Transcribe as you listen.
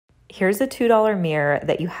Here's a $2 mirror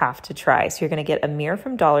that you have to try. So you're going to get a mirror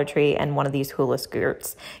from Dollar Tree and one of these hula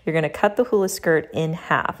skirts. You're going to cut the hula skirt in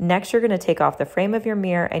half. Next, you're going to take off the frame of your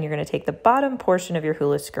mirror and you're going to take the bottom portion of your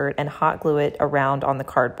hula skirt and hot glue it around on the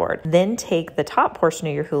cardboard. Then take the top portion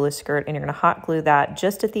of your hula skirt and you're going to hot glue that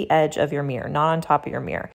just at the edge of your mirror, not on top of your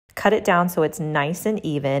mirror. Cut it down so it's nice and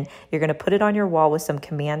even. You're going to put it on your wall with some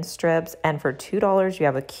command strips, and for $2, you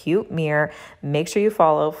have a cute mirror. Make sure you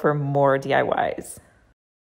follow for more DIYs.